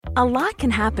A lot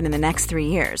can happen in the next 3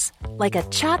 years. Like a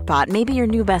chatbot may be your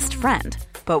new best friend.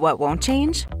 But what won't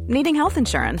change? Needing health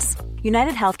insurance.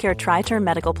 United Healthcare Tri-Term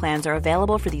Medical Plans are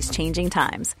available for these changing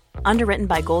times. Underwritten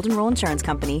by Golden Rule Insurance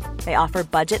Company, they offer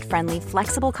budget-friendly,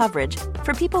 flexible coverage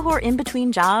for people who are in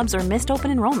between jobs or missed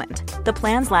open enrollment. The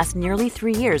plans last nearly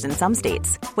 3 years in some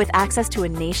states, with access to a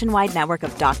nationwide network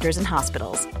of doctors and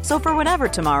hospitals. So for whatever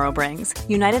tomorrow brings,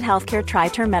 United Healthcare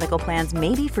Tri-Term Medical Plans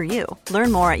may be for you.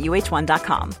 Learn more at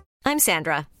uh1.com. I'm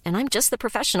Sandra, and I'm just the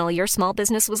professional your small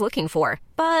business was looking for.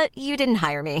 But you didn't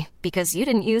hire me because you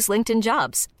didn't use LinkedIn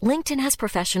Jobs. LinkedIn has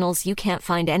professionals you can't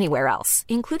find anywhere else,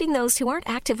 including those who aren't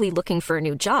actively looking for a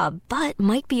new job, but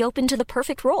might be open to the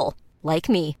perfect role, like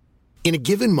me. In a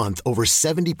given month, over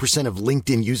 70% of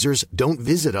LinkedIn users don't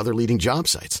visit other leading job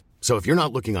sites. So if you're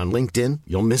not looking on LinkedIn,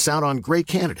 you'll miss out on great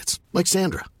candidates, like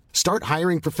Sandra. Start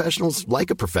hiring professionals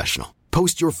like a professional.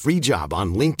 Post your free job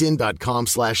on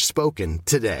linkedin.com/spoken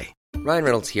today. Ryan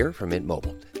Reynolds here from Mint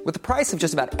Mobile. With the price of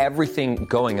just about everything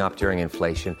going up during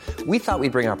inflation, we thought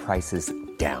we'd bring our prices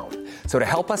down. So to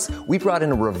help us, we brought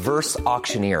in a reverse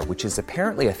auctioneer, which is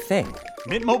apparently a thing.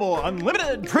 Mint Mobile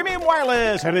Unlimited Premium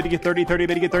Wireless. How to get 30, 30,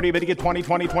 how to get 30, how to get 20,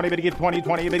 20, 20, how to get 20,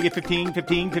 20, how to get 15,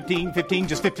 15, 15, 15,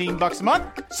 just $15 a month?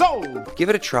 Sold! Give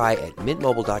it a try at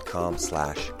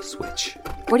mintmobile.com/switch.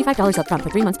 $45 up front for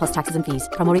 3 months plus taxes and fees.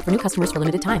 Promo rate for new customers for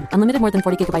limited time. Unlimited more than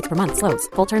 40 gigabytes per month. Slows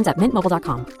full terms at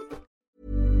mintmobile.com.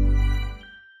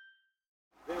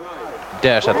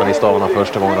 Där sätter han i stavarna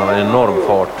första gången. Han har en enorm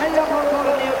fart.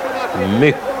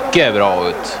 Mycket bra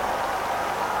ut.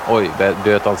 Oj,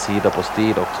 böt han sida på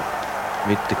stil också.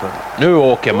 Nu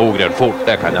åker Mogren fort,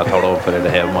 det kan jag tala om för er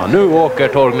hemma. Nu åker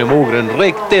Torgny Mogren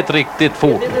riktigt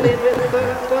fort.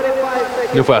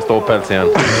 Nu får jag stå päls igen.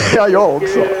 Ja, jag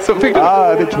också. Så fick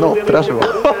du... det knopprar så.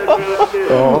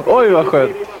 Ja. Oj, vad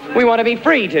skönt. We want to be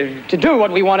free to do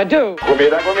what we want to do. God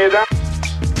middag.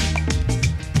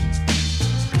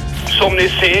 Som ni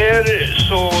ser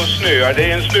så snöar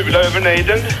det en smula över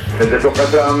nejden. Det plockar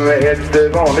fram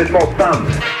ett vanligt måttband.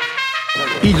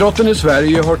 Idrotten i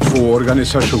Sverige har 2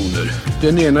 organisationer.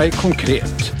 Den ena är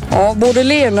konkret. Ja, både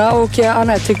Lena och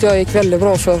Anette tyckte jag gick väldigt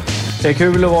bra för. Det är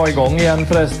kul att vara igång igen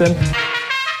förresten.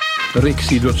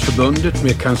 Riksidrottsförbundet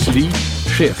med kansli,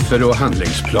 chefer och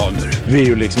handlingsplaner. Vi är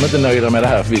ju liksom inte nöjda med det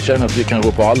här, för vi känner att vi kan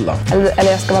gå på alla.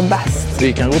 Eller jag ska vara bäst.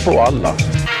 Vi kan gå på alla.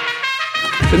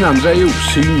 Den andra är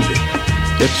osynlig.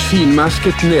 Ett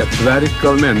finmaskigt nätverk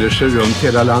av människor runt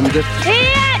hela landet. Kom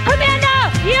igen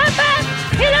då! Jobba!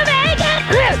 Hela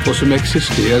vägen! Och som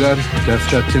existerar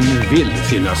därför att den vill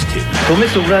finnas till. Tommy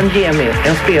Soran Gemi,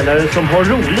 en spelare som har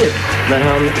roligt när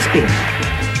han spelar.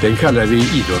 Den kallar vi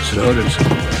idrottsrörelsen.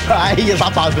 Nej, jag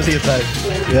tappade precis där.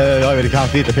 Jag är väl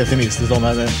kanske lite pessimistisk om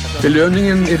henne.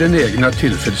 Belöningen är den egna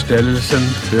tillfredsställelsen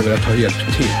över att ha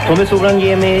hjälpt till. Tommy Soran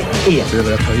Gemi är.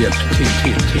 Över att ha hjälpt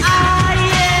till.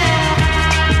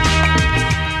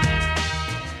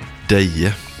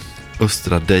 Deje.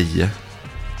 Östra Deje.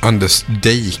 Anders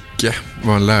Deike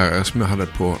var en lärare som jag hade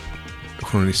på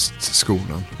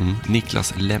journalistskolan.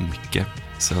 Niklas Lemke,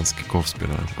 svensk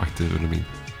golfspelare, aktiv under min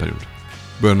period.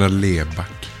 Bröderna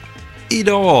Leback.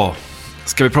 Idag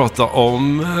ska vi prata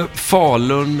om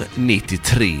Falun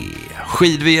 93.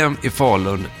 Skid-VM i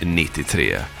Falun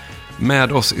 93.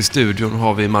 Med oss i studion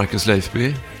har vi Marcus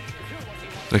Leifby.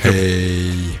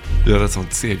 Hej. Du har ett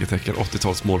sånt segertecken,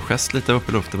 80-tals målgest lite upp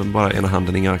i luften, men bara ena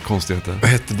handen, inga konstigheter. Vad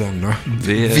hette den då?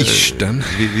 Vishten.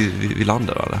 Vi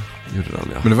landade där. Gjorde den,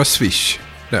 ja. Men det var swish.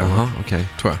 Jaha, okej.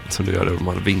 Tror jag. Som du gör det,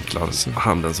 man vinklar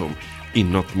handen som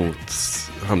inåt mot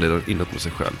handleden inåt mot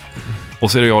sig själv.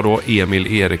 Och så är det jag då, Emil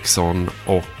Eriksson,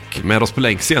 och med oss på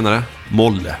länk senare,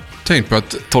 Molle. Tänk på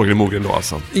att Torgny Mogren då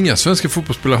alltså. Inga svenska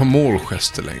fotbollsspelare har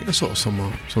målgester längre så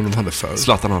som de hade förr.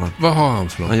 Zlatan har han. Vad har han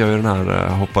för något? Han gör ju den här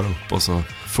hoppar upp och så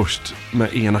först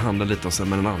med ena handen lite och sen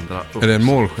med den andra upp. Är det en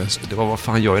målgest? Det var vad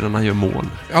fan gör ju den, han gör mål.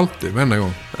 Alltid, varenda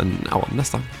gång. Ja,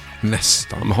 nästan.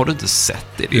 Men har du inte sett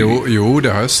det? Jo,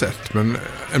 det har jag sett. Men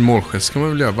en målgest kan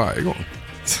man väl göra varje gång.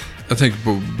 Jag tänker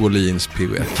på Bolins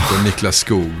piruett och Niklas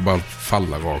Skog bara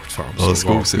falla rakt fram. Ja,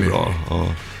 Skog ser bra.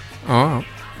 Ja,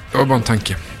 det var bara en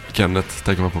tanke. Kenneth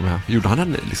tänker man på med. Gjorde han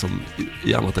den liksom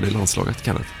i annat än i landslaget,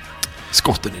 Kenneth?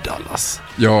 Skotten i Dallas.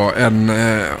 Ja, en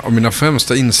av mina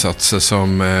främsta insatser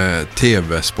som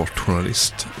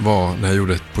tv-sportjournalist var när jag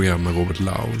gjorde ett program med Robert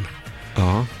Laul.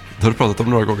 Ja, det har du pratat om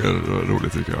några gånger,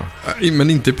 roligt tycker jag. Men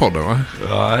inte i podden, va?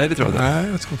 Nej, det tror jag inte.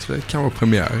 Nej, jag tror inte det kan vara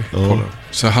premiär i podden.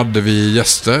 Så hade vi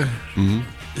gäster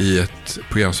i ett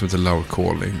program som heter Loud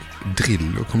Calling.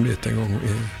 Drillo kom dit en gång.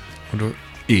 Och då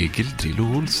Egil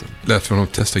Drillo Olsen. Lät för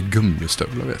att de testade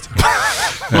gummistövlar, vet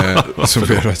jag. Som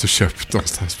vi hade köpt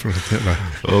någonstans på något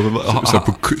hela. Så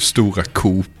på stora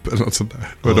Coop eller något sånt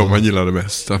där. Det var de han gillade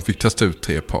mest. Han fick testa ut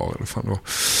 3 par eller fan det var.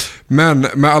 Men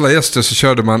med alla gäster så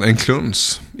körde man en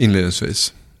kluns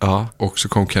inledningsvis. Ja. Och så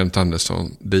kom Kent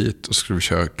Andersson dit och skulle vi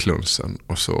köra klunsen.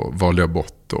 Och så valde jag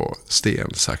bort då sten,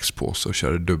 sax på och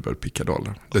körde dubbel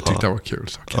pickadollen. Det tyckte jag var kul.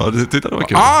 Så. Ja, det tyckte jag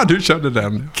var kul. Du körde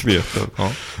den. Kneten.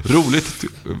 Ja. Roligt.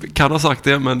 Kan ha sagt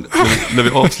det, men när vi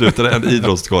avslutade en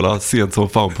idrottsgala sent som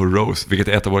fan på Rose, vilket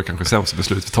är ett av våra kanske sämsta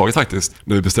beslut vi tagit faktiskt,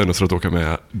 när vi bestämde oss för att åka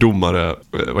med domare,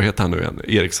 vad heter han nu igen?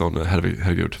 Eriksson,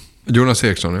 herregud. Jonas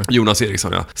Eriksson, ja. Jonas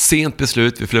Eriksson, ja. Sent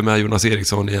beslut, vi flög med Jonas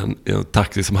Eriksson i en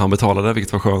taxi som han betalade,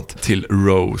 vilket var skönt, till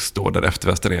Rose då, där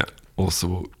eftervästen är. Och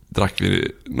så drack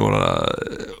vi några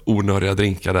onödiga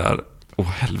drinkar där.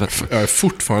 Helvete. Jag är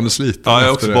fortfarande sliten. Ja, jag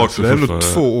är också bakfull. Det är ändå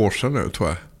 2 år sedan nu, tror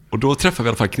jag. Och då träffar vi i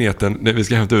alla fall Kneten när vi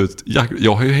ska hämta ut.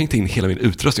 Jag har ju hängt in hela min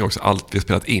utrustning också. Allt vi har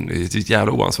spelat in. Det är ett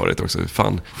jävla oansvarigt också.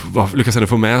 Fan, lyckas ändå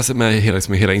få med sig med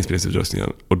hela inspelningsutrustningen.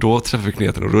 Och då träffar vi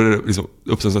Kneten och då är det liksom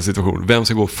uppstått en situation. Vem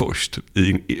ska gå först?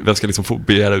 Vem ska liksom få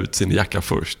begära ut sin jacka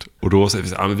först? Och då säger vi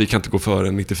så här, men vi kan inte gå före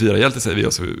en 94-hjälte, säger vi.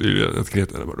 Och så vill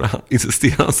Kneten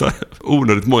insisterar så här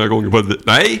onödigt många gånger på att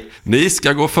nej, ni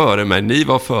ska gå före mig. Ni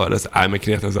var före. Så, nej, men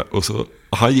Kneten så här, och så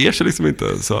han ger sig liksom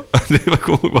inte. Så det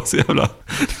var så jävla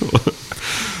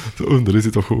så underlig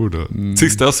situation.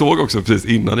 Sista jag såg också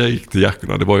precis innan jag gick till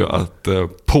jackorna, det var ju att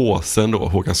påsen då,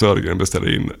 Håkan Sörgren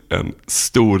beställde in en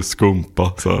stor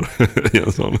skumpa så här, i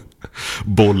en sån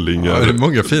bolling. Ja, det är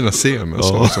många fina scener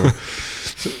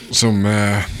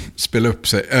som spelar upp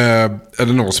sig. Är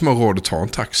det någon som har råd att ta en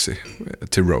taxi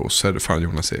till Rose, är det fan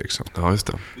Jonas Eriksson. Ja, just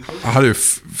det. Han hade ju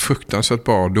fruktansvärt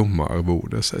bra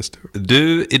domararvode, sägs det.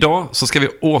 Du, idag så ska vi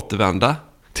återvända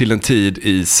till en tid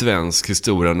i svensk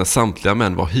historia när samtliga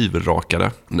män var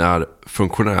hyvelrakade, när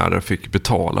funktionärer fick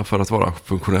betala för att vara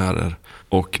funktionärer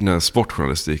och när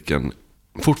sportjournalistiken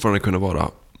fortfarande kunde vara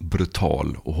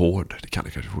brutal och hård. Det kan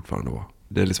det kanske fortfarande vara.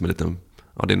 Det är liksom en liten,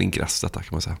 ja, det är en ingress detta kan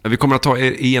man säga. Vi kommer att ta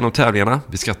er igenom tävlingarna.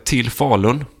 Vi ska till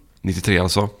Falun 93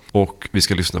 alltså. Och vi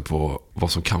ska lyssna på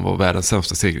vad som kan vara världens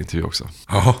sämsta segerintervju också.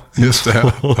 Ja, just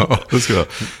det. Ja.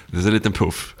 Det är en liten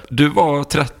puff. Du var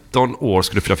 13 år,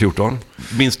 skulle fylla 14.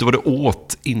 Minns du vad du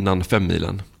åt innan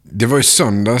 5-milen? Det var ju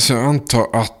söndag, så jag antar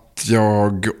att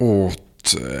jag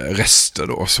åt rester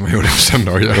då som jag gjorde på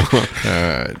söndagar.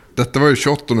 Detta var ju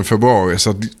 28 februari, så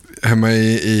att hemma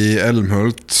i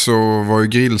Älmhult så var ju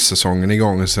grillsäsongen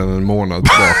igång sedan en månad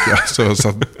tillbaka. så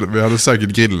att vi hade säkert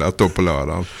grillat då på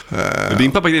lördagen.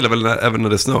 Din pappa grillar väl även när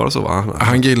det snöar så, va?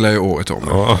 Han grillar ju året om.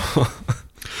 Ja.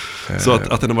 Så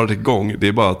att den har varit igång, det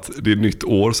är bara att det är nytt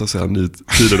år så att säga, ny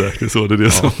tideräkning, så det är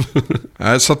det som...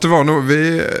 Så att det var nog,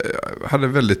 vi hade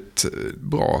väldigt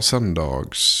bra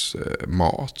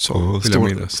söndagsmat, så vill jag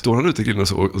minnas. Står han ute i grillen och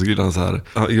så grillar han så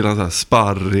här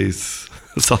sparris,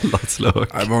 salladslök.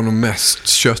 Det var nog mest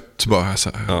kött bara så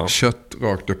här. Ja. Kött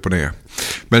rakt upp och ner.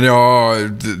 Men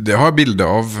det har jag bilder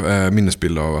av,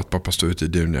 minnesbilder av att pappa stod ute i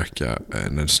dunjacka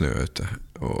när det snöade ute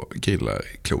och grillar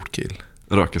klotgrill.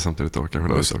 Röker samtidigt då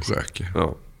kanske. Röker.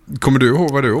 Ja. Kommer du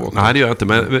ihåg vad du åt? Nej, det gör jag inte,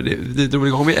 men det drog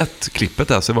igång med ett klippet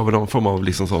där, så det var väl någon form av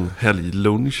liksom sån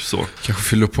helglunch så. Kanske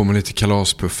fylla upp på med lite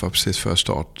kalaspuffar precis före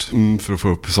start. För att få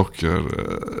upp socker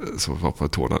så var på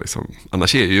tårna liksom.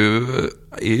 Annars är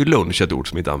ju lunch ett ord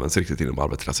som inte används riktigt inom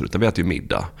arbetsplatser, utan vi äter ju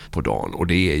middag på dagen, och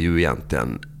det är ju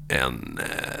egentligen det är en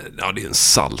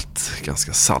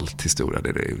ganska salt historia.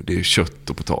 Det är kött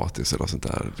och potatis eller sånt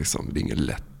där liksom. Det är ingen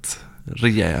lätt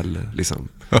rejäl liksom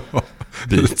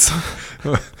bit.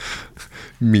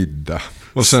 Middag.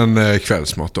 Och sen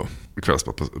kvällsmat då.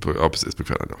 Kvällsmat ja, precis på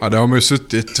kvällen. Ja, där har man ju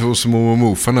suttit hos mormor och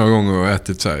morfar några gånger och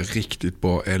ätit så här riktigt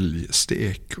bra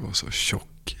älgstek och så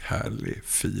tjock, härlig,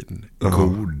 fin,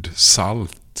 god,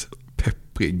 salt,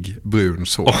 pepprig, brun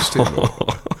sås till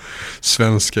och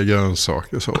svenska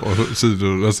grönsaker så, och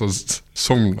sidor nästan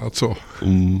somnat så.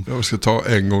 Jag ska ta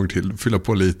en gång till, fylla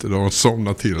på lite, då har man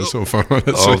somnat till och så, för man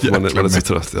är så jäkla man är så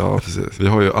trött. Ja, precis. Vi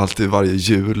har ju alltid varje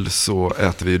jul så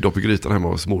äter vi dopp i grytan hemma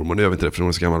hos mormor. Nu gör vi inte det för hon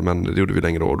är så gammal, men det gjorde vi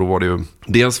länge då. Och då var det ju,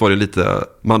 dels var det lite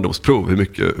mandomsprov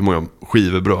hur många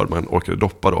skivor bröd man orkade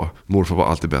doppa då. Morfar var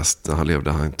alltid bäst när han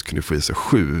levde. Han kunde få i sig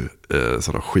 7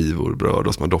 sådana skivor bröd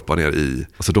och som man doppar ner i.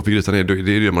 Alltså dopp i grytan det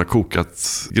är det man har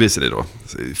kokat grisen i då.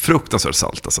 Fruktansvärt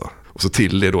salt alltså. Och så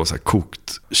till det då så här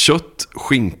kokt kött,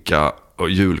 skinka och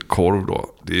julkorv då.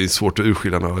 Det är svårt att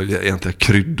urskilja några egentligen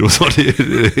kryddor så det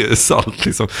är salt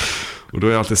liksom. Och då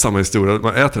är det alltid samma historia.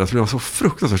 Man äter det så blir man så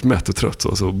fruktansvärt mätt och trött.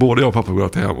 Så både jag och pappa går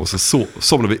till hem och så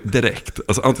somnar vi direkt.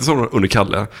 Alltså antingen somnar man under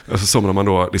Kalle, och så somnar man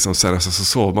då liksom sen så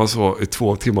sover man så i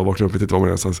 2 timmar, vaknar upp, inte var man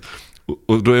någonstans.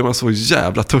 Och då är man så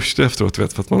jävla törstig efteråt,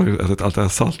 vet, för att man har ätit allt det här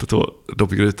saltet och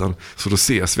dopp i grytan. Så då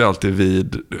ses vi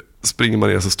alltid springer man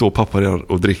ner, så står pappa redan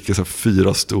och dricker så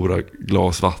 4 stora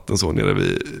glas vatten så nere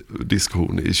vid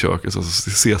diskussion i köket. Så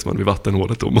ses man vid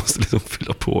vattenhålet och måste liksom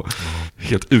fylla på.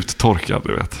 Helt uttorkad,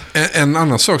 du vet. En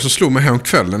annan sak som slog mig här om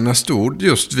kvällen när jag stod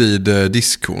just vid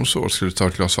diskon så skulle ta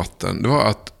ett glas vatten. Det var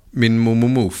att min mormor och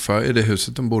morfar i det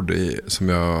huset de bodde i, som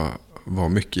jag var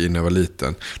mycket i när jag var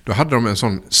liten, då hade de en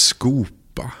sån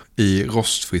skopa i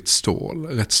rostfritt stål,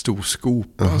 rätt stor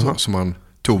skopa så, som man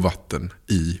tog vatten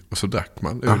i och så drack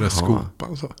man ur den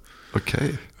skopan så.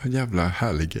 Okej. En jävla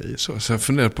härlig grej så jag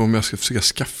funderade på om jag ska försöka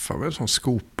skaffa mig en sån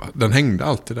skopa. Den hängde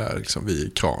alltid där liksom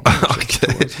vid kranen.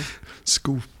 Okej.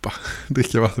 Skopa.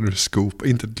 Dricka vatten ur skopa,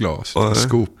 inte ett glas,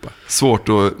 skopa. Svårt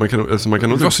att man kan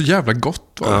det var så jävla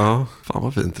gott, va? Ja, fan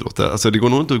vad fint det låter. Alltså det går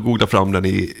nog inte att googla fram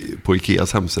den på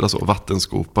Ikeas hemsida så,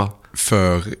 vattenskopa.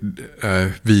 För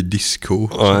vid disco.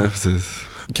 Ja, precis.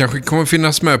 Kanske kommer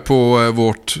finnas med på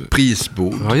vårt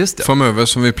prisbord framöver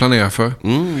som vi planerar för.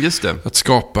 Just det. Att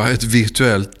skapa ett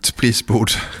virtuellt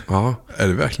prisbord. Ja. Är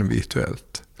det verkligen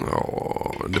virtuellt?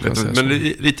 Ja, det vet jag. Men det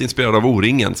är lite inspirerad av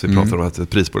O-ringen så vi pratar om att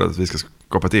prisbordet, att vi ska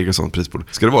skapa ett eget sånt prisbord.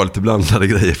 Ska det vara lite blandade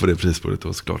grejer på det prisbordet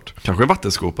då, såklart. Kanske en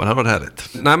vattenskopa, det här var det härligt.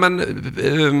 Nej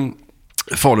men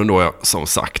Falun då, som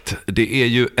sagt. Det är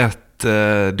ju det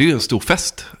är ju en stor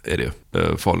fest är det ju.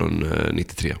 Falun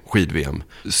 93, skid-VM.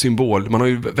 Symbol, man har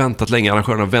ju väntat länge,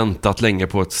 arrangörerna har väntat länge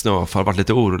på ett snöfall, varit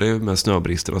lite orolig med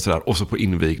snöbristen och sådär. Och så på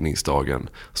invigningsdagen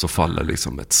så faller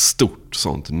liksom ett stort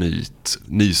sånt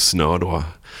nysnö då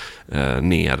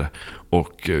ner.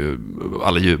 Och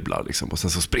alla jublar liksom. Och sen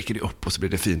så spricker det upp och så blir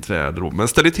det fint väder då. Men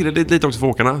ställer till det lite också för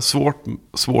åkarna.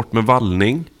 Svårt med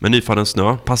vallning med nyfallen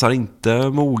snö. Passar inte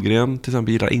Mogren, till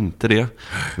exempel gillar inte det.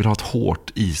 Vill ha ett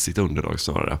hårt isigt underlag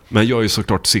snarare. Men jag är ju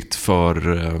såklart sitt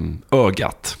för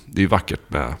ögat. Det är ju vackert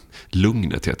med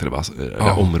Lugnet heter det, va?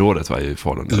 Det området var i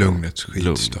Falun. Lugnets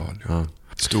skidstad. Ja.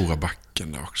 Stora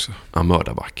backen där också. Ja,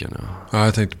 Mördarbacken. Ja,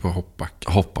 jag tänkte på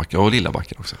Hoppbacken och Lilla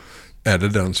backen också. Är det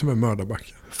den som är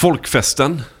Mördarbacken?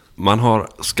 Folkfesten. Man har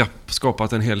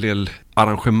skapat en hel del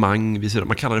arrangemang.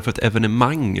 Man kallar det för ett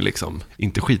evenemang liksom.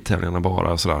 Inte skidtävlingarna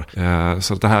bara sådär.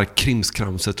 Så att det här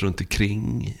krimskramset runt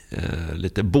omkring.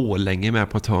 Lite Borlänge med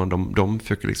på ett hörn. De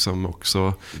försöker liksom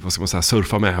också, vad ska man säga,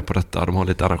 surfa med på detta. De har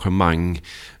lite arrangemang.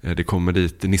 Det kommer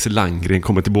dit, Nisse Landgren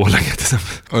kommer till Borlänge till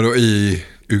exempel. Och då i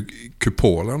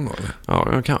kupolen då?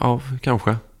 Ja,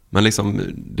 kanske. Men liksom,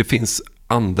 det finns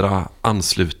andra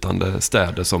anslutande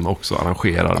städer som också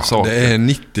arrangerar saker. Det är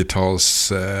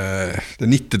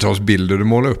 90-talsbilder du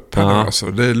målar upp här.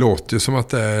 Alltså. Det låter ju som att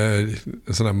det är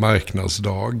en sån här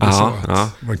marknadsdag. Så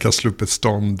att man kan slå upp ett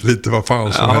stånd lite vad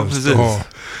fan som helst. Precis. Och ha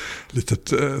lite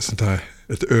sånt här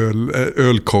ett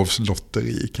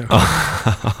ölkorvslotteri kanske.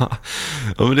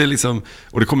 Ja, men det är liksom,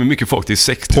 och det kommer mycket folk, det är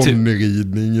 60 000.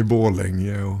 Ponnyridning i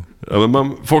Borlänge och... Ja,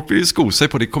 men folk vill ju sko sig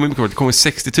på det. Det kommer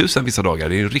 60 000 vissa dagar.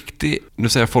 Det är en riktig, nu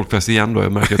säger jag folkfest igen då,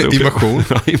 jag märker att invasion.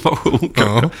 Invasion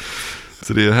kanske.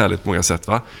 Så det är härligt på många sätt,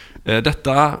 va?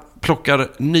 Detta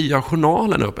plockar Nya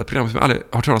Journalen upp, ett program som jag aldrig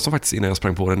har hört talas om faktiskt innan jag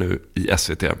sprang på det nu i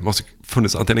SVT. Det måste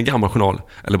funnits antingen en gammal journal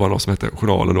eller bara något som heter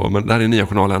Journalen då, men det här är Nya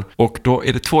Journalen. Och då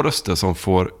är det 2 röster som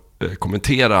får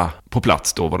kommentera på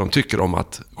plats då vad de tycker om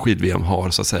att skid-VM har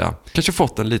så att säga kanske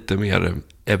fått en lite mer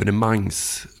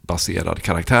evenemangsbaserad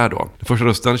karaktär då. Den första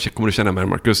rösten kommer du känna med,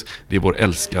 Marcus. Det är vår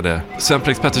älskade Sven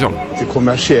Plex Pettersson. Det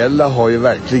kommersiella har ju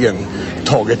verkligen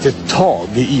tagit ett tag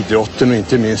i idrotten och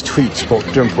inte minst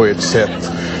skidsporten på ett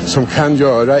sätt som kan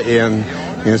göra en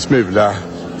smula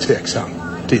tveksam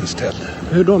inställd.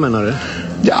 Hur då menar du?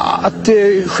 Ja, att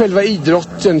själva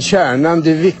idrotten, kärnan,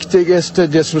 det viktigaste,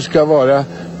 det som ska vara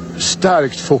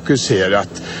starkt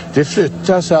fokuserat, det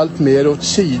flyttas allt mer åt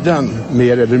sidan,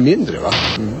 mer eller mindre, va?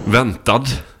 Väntad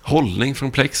hållning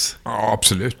från Plex. Ja,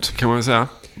 absolut. Kan man väl säga.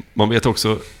 Man vet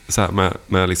också så här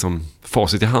med liksom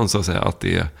facit i hand så att säga att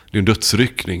det är en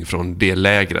dödsryckning från det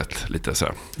lägret lite så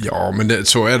här. Ja, men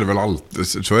så är det väl alltid.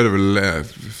 Så är det väl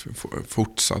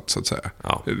fortsatt så att säga.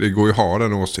 Ja. Det går ju att ha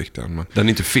den åsikten. Men... Den är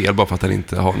inte fel bara för att den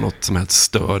inte har något som helst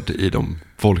stöd i de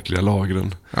folkliga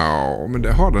lagren. Ja, men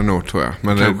det har den nog tror jag.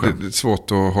 Men det är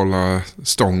svårt att hålla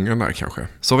stången där kanske.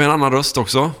 Så har vi en annan röst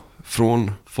också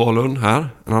från Falun här.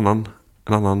 En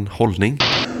annan hållning.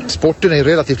 Sporten är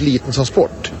relativt liten som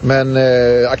sport, men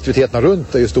aktiviteterna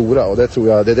runt är ju stora och det tror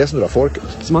jag det är det som drar folket.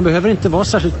 Så man behöver inte vara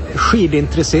särskilt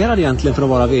skidintresserad egentligen för att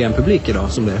vara VM-publik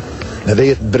idag som det är? Nej, det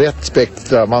är ett brett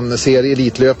spektra. Man ser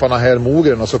elitlöparna här,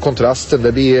 Mogren, och så kontrasten,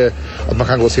 det blir att man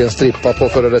kan gå och se en strippa på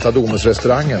före detta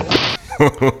Domusrestaurangen.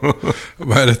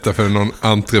 Vad är detta för någon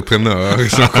entreprenör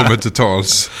som kommer till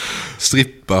tals?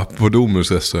 Strippa på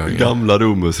Domusrestaurangen. Gamla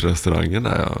Domusrestaurangen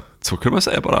där, ja. Så kan man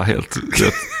säga bara helt.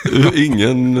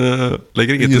 Ingen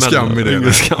lägger ingen skam i det.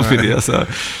 Ingen skam i det så här.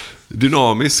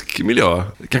 Dynamisk miljö.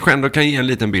 Kanske ändå kan ge en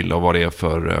liten bild av vad det är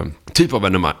för typ av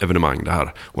evenemang det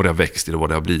här. Och det har växt till och vad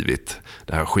det har blivit.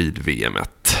 Det här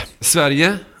skid-VMet.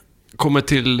 Sverige kommer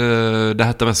till det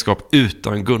här mästerskap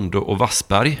utan Gunde och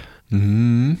Wassberg.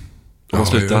 De har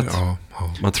slutat. Ja.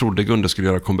 Man trodde Gunde skulle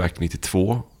göra comeback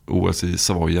 92. OS i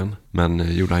Savoyen.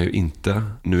 Men gjorde han ju inte.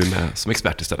 Nu är med som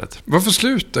expert istället. Varför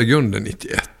slutar Gunde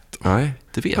 91? Nej,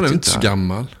 det vet jag inte. Han är inte så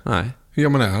gammal. Nej. Hur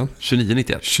gammal är han?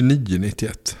 29-91.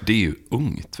 29-91. Det är ju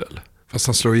ungt väl? Fast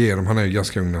han slår igenom. Han är ju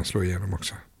ganska ung när han slår igenom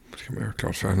också. Det kan man göra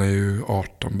klart för. Han är ju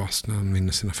 18 bast när han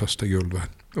vinner sina första guld.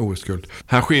 OS-guld.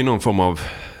 Här sker någon form av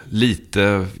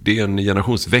lite, det är en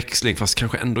generationsväxling fast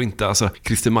kanske ändå inte. Alltså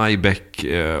Christer Majbäck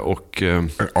och...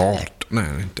 18, nej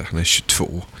inte. Han är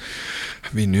 22.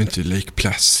 Han vinner ju inte i Lake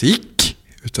Placid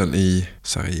utan i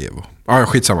Sarajevo. Ja,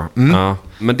 skitsamma. Ja,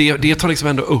 men det tar liksom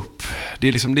ändå upp. Det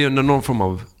är liksom det är någon form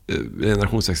av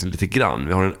generationsväxling lite grann.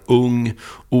 Vi har en ung,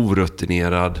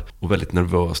 orutinerad och väldigt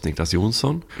nervös Niklas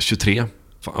Jonsson, 23.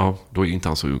 Ja, då är ju inte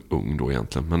han så ung då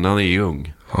egentligen, men han är ju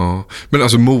ung. Ja, men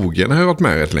alltså Mogren har ju varit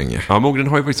med rätt länge. Ja, Mogren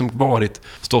har ju liksom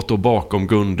stått då bakom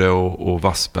Gunde och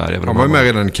Wassberg. Han var ju med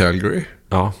redan i Calgary.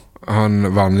 Ja.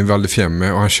 Han vann i Val di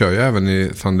Fiemme och han kör ju även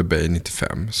i Thunder Bay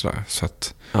 95. Sådär. Så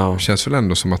att det känns väl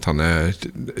ändå som att han är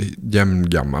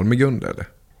jämngammal med Gunde, eller?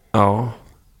 Ja,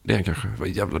 det är kanske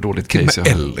ett jävla dåligt case.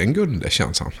 Men äldre än Gunde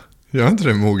känns han. Gör inte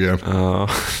det, Mogren? Ja,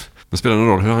 men spelar någon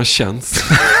roll hur han känns?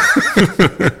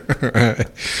 Nej,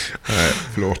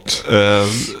 förlåt.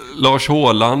 Lars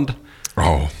Håland.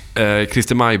 Ja.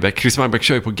 Christer Majbäck. Christer Majbäck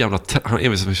kör ju på gamla... Han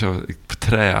envisas med att köra på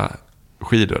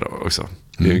träskidor också.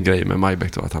 Det är ju en grej med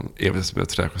Majbäck då, att han envisas med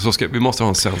träskidor. Så vi måste ha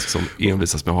en svensk som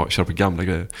envisas med att köra på gamla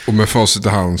grejer. Och med facit i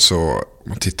hand så, om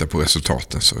man tittar på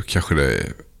resultaten så kanske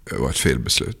det var ett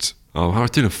felbeslut. Ja, han har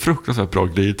tydligen fruktansvärt bra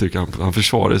glid, tycker han. Han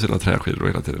försvarar sina träskidor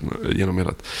hela tiden,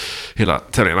 genom hela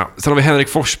tävlingarna. Sen har vi Henrik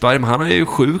Forsberg, men han är ju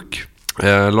sjuk.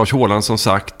 Lars Håland som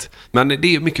sagt. Men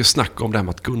det är mycket snack om det här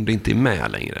med att Gunde inte är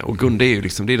med längre. Och Gunde är ju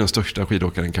liksom, det är den största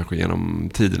skidåkaren kanske genom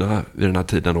tiderna vid den här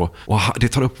tiden då. Och det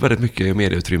tar upp väldigt mycket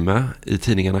medieutrymme i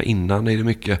tidningarna innan. Är det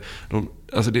mycket,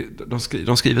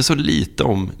 de skriver så lite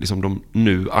om liksom, de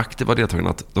nu aktiva deltagarna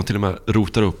att de till och med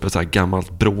rotar upp ett så här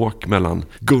gammalt bråk mellan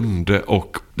Gunde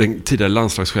och den tidigare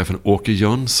landslagschefen Åke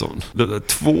Jönsson.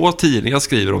 2 tidningar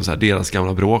skriver om så här, deras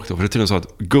gamla bråk då. För det är tydligen så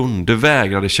att Gunde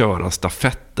vägrade köra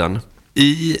stafetten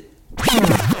i...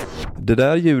 Det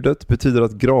där ljudet betyder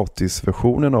att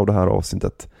gratisversionen av det här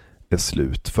avsnittet är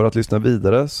slut. För att lyssna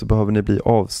vidare så behöver ni bli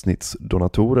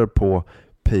avsnittsdonatorer på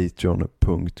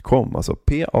patreon.com. Alltså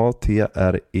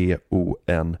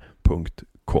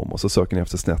patreon.com. Och så söker ni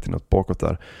efter Snett bakåt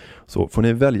där. Så får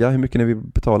ni välja hur mycket ni vill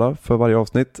betala för varje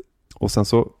avsnitt. Och sen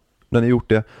så, när ni gjort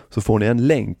det, så får ni en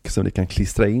länk som ni kan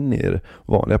klistra in i er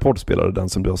vanliga poddspelare. Den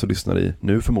som du alltså lyssnar i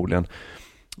nu förmodligen.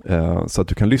 Så att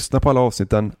du kan lyssna på alla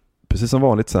avsnitten precis som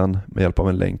vanligt sen med hjälp av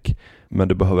en länk. Men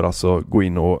du behöver alltså gå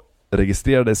in och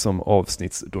registrera dig som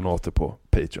avsnittsdonator på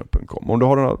patreon.com. Om du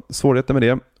har några svårigheter med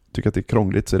det, tycker att det är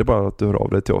krångligt, så är det bara att du hör av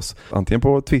dig till oss. Antingen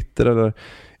på Twitter eller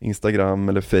Instagram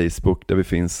eller Facebook där vi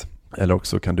finns. Eller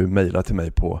också kan du mejla till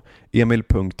mig på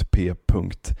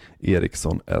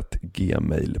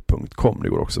emil.p.eriksson@gmail.com. Det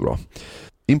går också bra.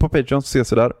 In på Patreon så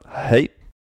ses vi där. Hej!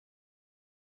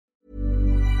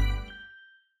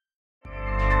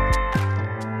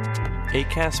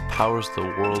 Acast powers the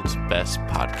world's best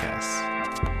podcasts.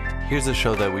 Here's a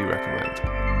show that we recommend.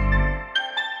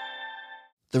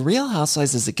 The Real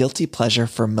Housewives is a guilty pleasure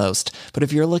for most, but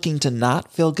if you're looking to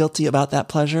not feel guilty about that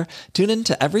pleasure, tune in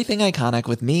to Everything Iconic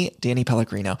with me, Danny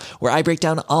Pellegrino, where I break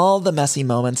down all the messy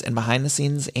moments and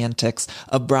behind-the-scenes antics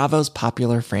of Bravo's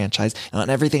popular franchise. And on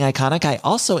Everything Iconic, I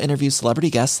also interview celebrity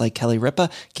guests like Kelly Ripa,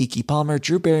 Keke Palmer,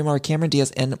 Drew Barrymore, Cameron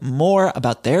Diaz, and more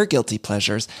about their guilty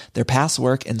pleasures, their past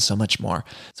work, and so much more.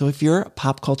 So if you're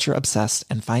pop culture obsessed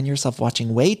and find yourself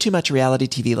watching way too much reality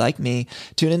TV like me,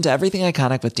 tune in to Everything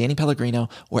Iconic with Danny Pellegrino,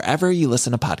 wherever you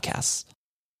listen to podcasts.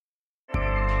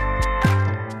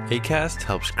 Acast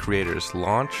helps creators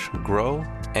launch, grow,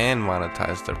 and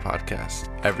monetize their podcasts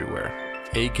everywhere.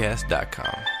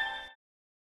 Acast.com.